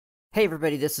Hey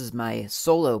everybody, this is my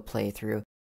solo playthrough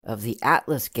of the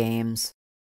Atlas games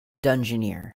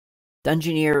Dungeoneer.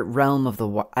 Dungeoneer Realm of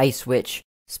the Ice Witch,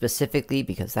 specifically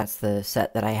because that's the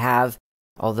set that I have,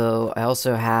 although I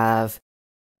also have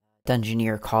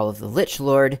Dungeoneer Call of the Lich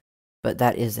Lord, but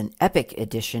that is an epic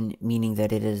edition, meaning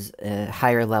that it is a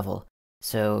higher level.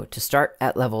 So to start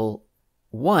at level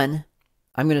 1,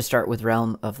 I'm going to start with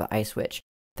Realm of the Ice Witch.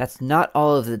 That's not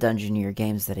all of the Dungeoneer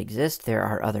games that exist. There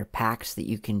are other packs that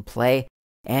you can play,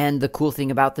 and the cool thing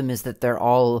about them is that they're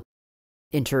all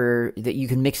that you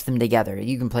can mix them together.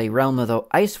 You can play Realm of the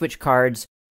Ice Witch cards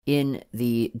in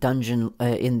the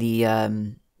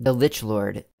the Lich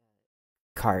Lord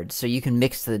cards, so you can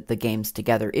mix the games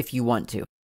together if you want to.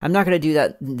 I'm not going to do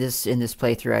that in this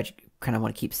playthrough. I kind of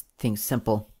want to keep things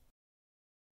simple.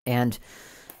 And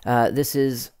this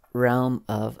is Realm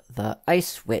of the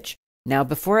Ice Witch. Now,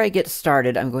 before I get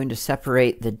started, I'm going to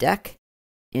separate the deck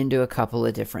into a couple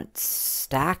of different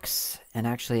stacks. And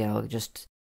actually, I'll just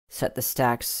set the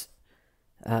stacks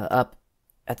up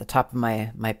at the top of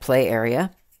my play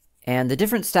area. And the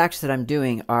different stacks that I'm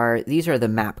doing these are the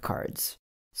map cards.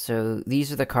 So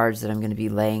these are the cards that I'm going to be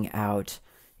laying out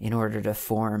in order to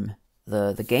form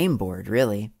the game board,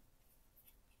 really.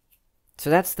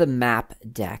 So that's the map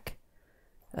deck.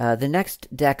 The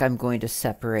next deck I'm going to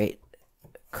separate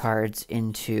cards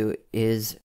into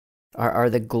are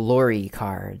the glory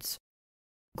cards.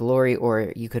 Glory,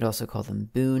 or you could also call them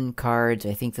boon cards.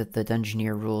 I think that the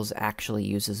Dungeoneer rules actually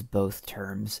uses both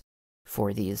terms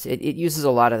for these. It uses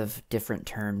a lot of different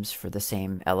terms for the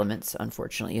same elements,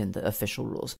 unfortunately, in the official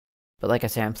rules. But like I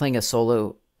say, I'm playing a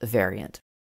solo variant.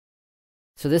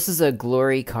 So this is a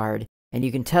glory card, and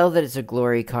you can tell that it's a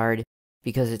glory card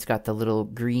because it's got the little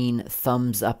green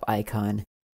thumbs up icon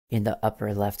in the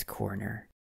upper left corner.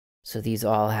 So these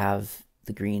all have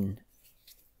the green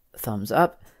thumbs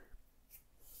up.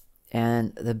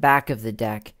 And the back of the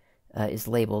deck is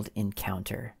labeled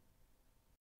Encounter.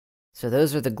 So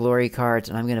those are the glory cards,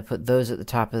 and I'm going to put those at the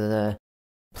top of the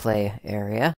play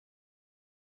area.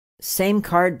 Same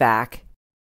card back,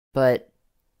 but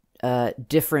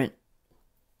different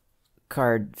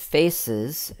card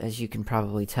faces, as you can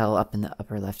probably tell up in the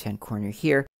upper left-hand corner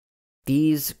here.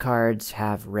 These cards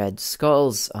have red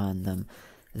skulls on them.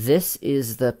 This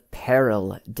is the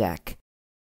Peril deck.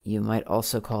 You might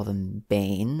also call them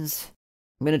Banes.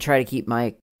 I'm going to try to keep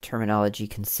my terminology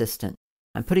consistent.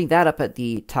 I'm putting that up at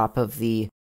the top of the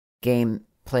game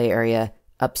play area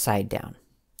upside down.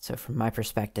 So from my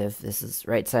perspective, this is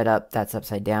right side up, that's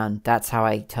upside down. That's how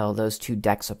I tell those two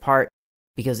decks apart,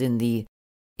 because in the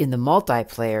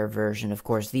multiplayer version, of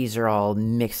course, these are all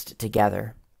mixed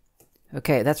together.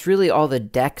 Okay, that's really all the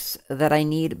decks that I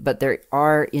need, but there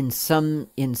are in some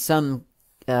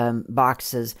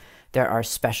boxes there are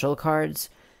special cards,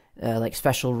 like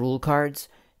special rule cards,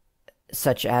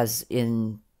 such as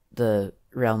in the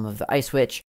Realm of the Ice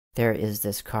Witch. There is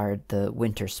this card, the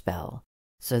Winter Spell.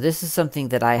 So this is something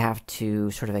that I have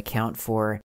to sort of account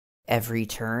for every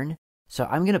turn. So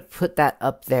I'm going to put that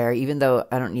up there, even though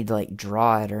I don't need to like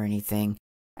draw it or anything.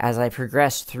 As I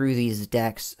progress through these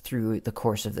decks through the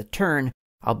course of the turn,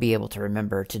 I'll be able to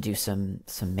remember to do some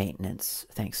maintenance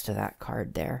thanks to that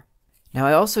card there. Now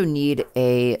I also need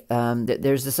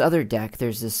there's this other deck,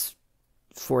 there's this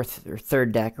fourth or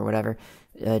third deck or whatever,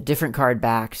 different card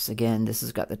backs. Again, this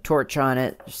has got the torch on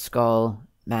it, skull,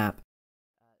 map.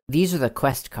 These are the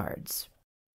quest cards.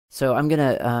 So I'm going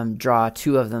to draw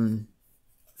two of them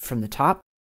from the top.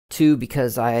 Two,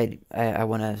 because I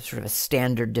want a sort of a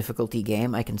standard difficulty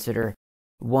game. I consider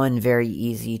 1 very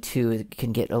easy, 2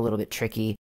 can get a little bit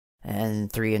tricky, and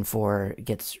 3 and 4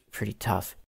 gets pretty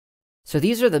tough. So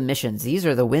these are the missions. These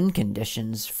are the win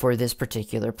conditions for this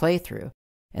particular playthrough.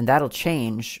 And that'll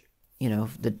change,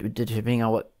 depending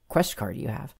on what quest card you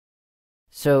have.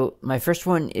 So my first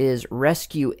one is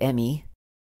Rescue Emmy,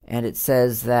 and it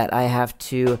says that I have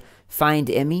to find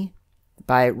Emmy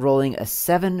by rolling a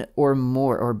 7 or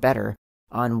more or better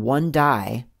on 1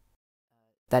 die.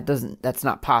 That's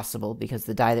not possible because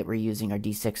the die that we're using are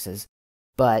d6s,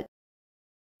 but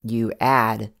you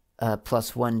add a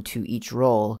 +1 to each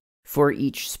roll for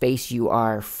each space you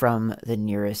are from the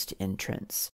nearest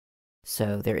entrance.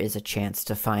 So there is a chance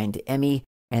to find Emmy,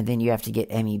 and then you have to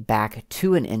get Emmy back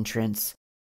to an entrance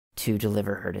to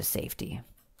deliver her to safety.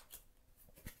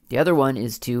 The other one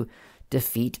is to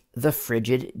defeat the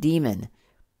Frigid Demon.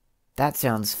 That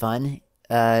sounds fun.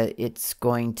 It's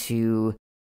going to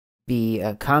be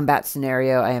a combat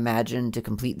scenario, I imagine, to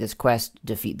complete this quest,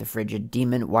 defeat the Frigid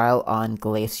Demon while on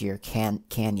Glacier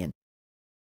Canyon.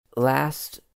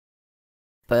 Last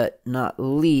but not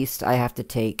least, I have to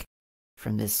take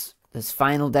from this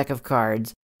final deck of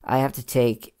cards I have to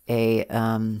take a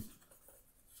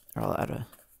or out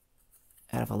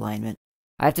of alignment.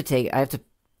 I have to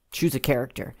choose a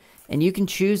character. And you can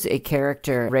choose a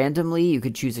character randomly. You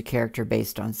could choose a character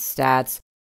based on stats,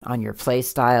 on your play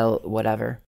style,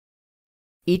 whatever.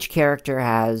 Each character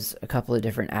has a couple of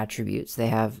different attributes. They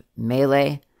have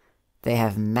melee, they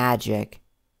have magic,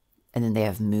 and then they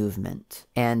have movement.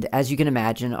 And as you can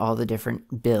imagine, all the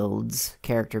different builds,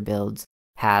 character builds,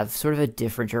 have sort of a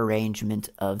different arrangement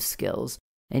of skills.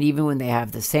 And even when they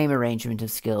have the same arrangement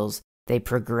of skills, they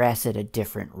progress at a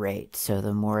different rate. So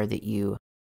the more that you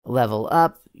level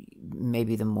up,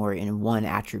 maybe the more in one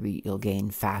attribute you'll gain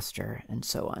faster, and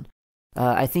so on.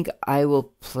 I think I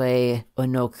will play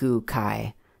Onoku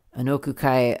Kai. Onoku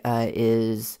Kai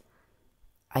is,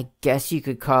 I guess you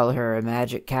could call her a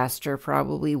magic caster,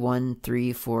 probably. 1,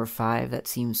 3, 4, 5. That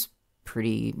seems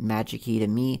pretty magic-y to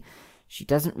me. She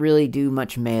doesn't really do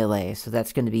much melee, so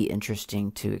that's going to be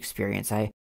interesting to experience.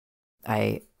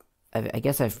 I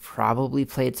guess I've probably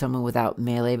played someone without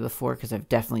melee before, because I've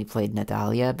definitely played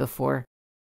Nadalia before.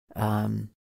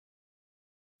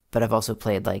 But I've also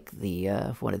played like the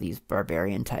one of these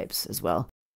barbarian types as well.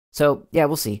 So yeah,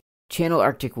 we'll see. Channel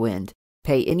Arctic Wind.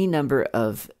 Pay any number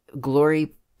of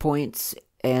glory points,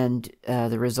 and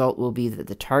the result will be that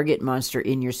the target monster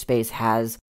in your space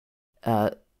has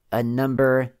a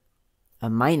number, a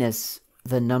minus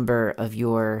the number of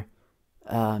your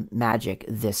magic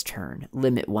this turn.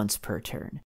 Limit once per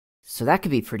turn. So that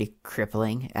could be pretty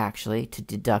crippling, actually, to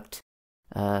deduct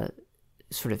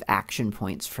sort of action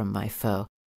points from my foe.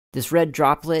 This red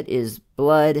droplet is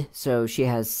blood, so she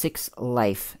has 6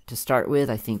 life to start with.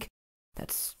 I think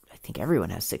everyone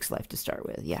has 6 life to start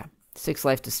with. Yeah, 6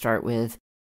 life to start with,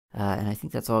 and I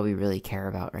think that's all we really care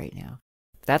about right now.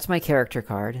 That's my character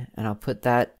card, and I'll put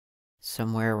that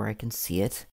somewhere where I can see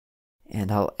it.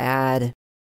 And I'll add,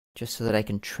 just so that I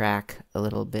can track a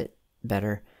little bit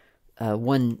better,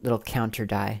 one little counter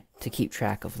die to keep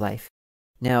track of life.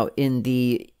 Now, in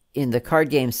the card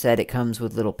game set, it comes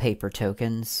with little paper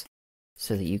tokens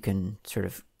so that you can sort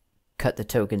of cut the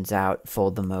tokens out,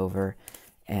 fold them over,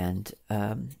 and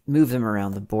move them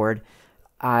around the board.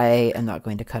 I am not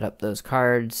going to cut up those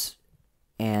cards,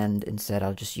 and instead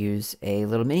I'll just use a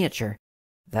little miniature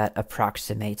that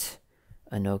approximates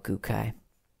Onoku Kai.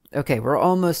 Okay, we're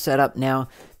almost set up now,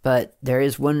 but there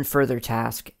is one further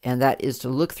task, and that is to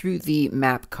look through the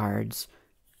map cards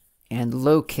and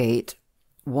locate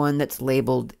one that's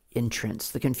labeled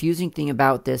entrance. The confusing thing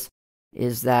about this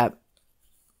is that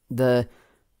the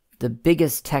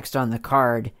biggest text on the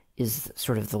card is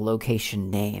sort of the location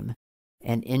name,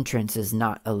 and entrance is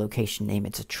not a location name,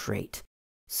 it's a trait.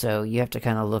 So you have to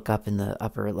kind of look up in the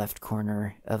upper left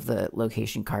corner of the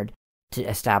location card to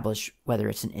establish whether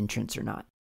it's an entrance or not.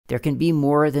 There can be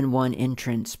more than one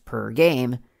entrance per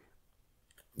game.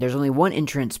 There's only one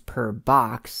entrance per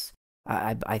box,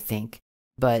 I think.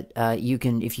 But you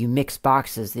can, if you mix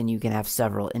boxes, then you can have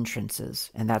several entrances,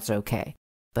 and that's okay.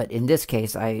 But in this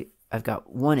case, I've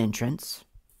got one entrance,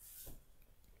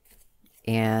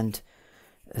 and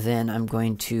then I'm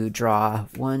going to draw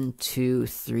 1, 2,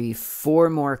 3, 4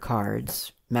 more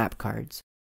cards, map cards,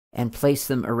 and place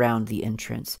them around the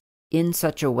entrance in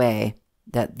such a way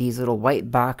that these little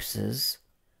white boxes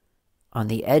on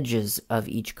the edges of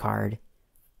each card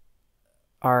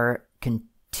are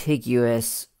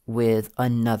contiguous with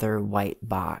another white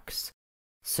box.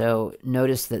 So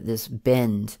notice that this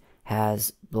bend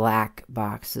has black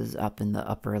boxes up in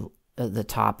the the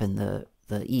top and the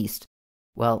east.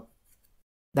 Well,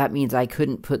 that means I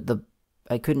couldn't put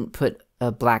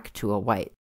a black to a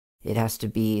white. It has to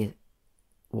be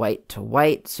white to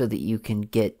white so that you can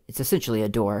get, it's essentially a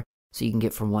door, so you can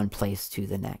get from one place to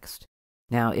the next.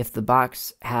 Now, if the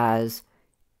box has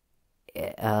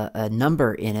a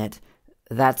number in it,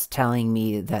 that's telling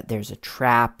me that there's a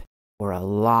trap or a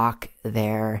lock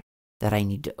there that I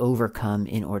need to overcome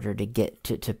in order to get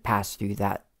to pass through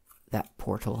that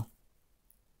portal.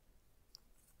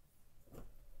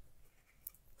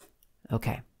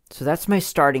 Okay, so that's my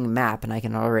starting map, and I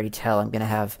can already tell I'm going to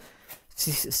have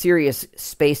serious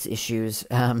space issues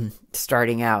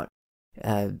starting out,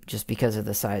 just because of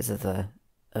the size of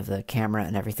the camera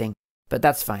and everything. But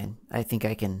that's fine. I think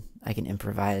I can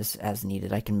improvise as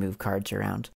needed. I can move cards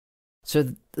around. So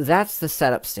that's the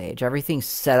setup stage. Everything's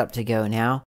set up to go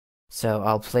now. So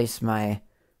I'll place my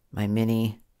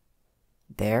mini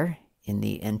there in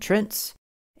the entrance,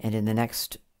 and in the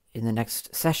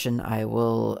next session I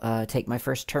will take my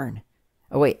first turn.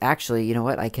 Oh wait, actually, you know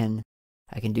what? I can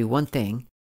do one thing,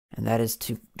 and that is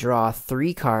to draw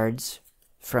 3 cards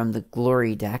from the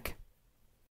glory deck.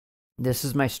 This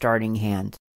is my starting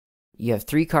hand. You have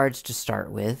 3 cards to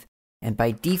start with, and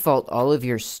by default, all of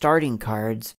your starting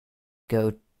cards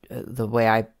go, the way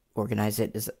I organize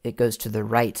it is it goes to the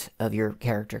right of your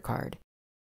character card.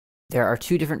 There are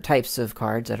 2 different types of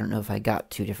cards. I don't know if I got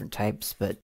 2 different types,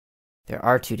 but there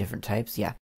are 2 different types,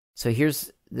 yeah. So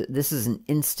this is an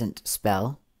instant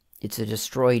spell. It's a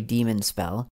destroy demon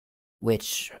spell,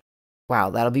 which, wow,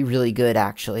 that'll be really good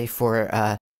actually for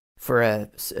a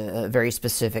very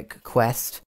specific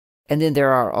quest. And then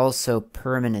there are also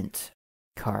permanent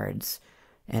cards.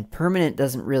 And permanent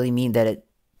doesn't really mean that it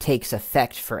takes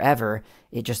effect forever.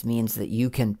 It just means that you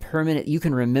can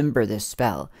remember this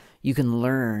spell. You can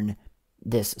learn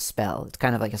this spell. It's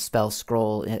kind of like a spell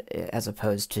scroll as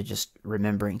opposed to just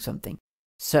remembering something.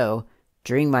 So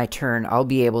during my turn, I'll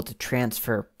be able to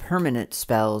transfer permanent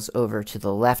spells over to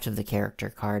the left of the character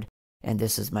card, and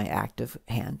this is my active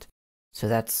hand. So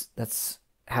that's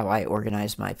how I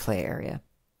organize my play area.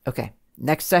 Okay,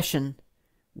 next session,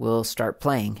 we'll start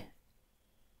playing.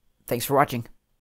 Thanks for watching.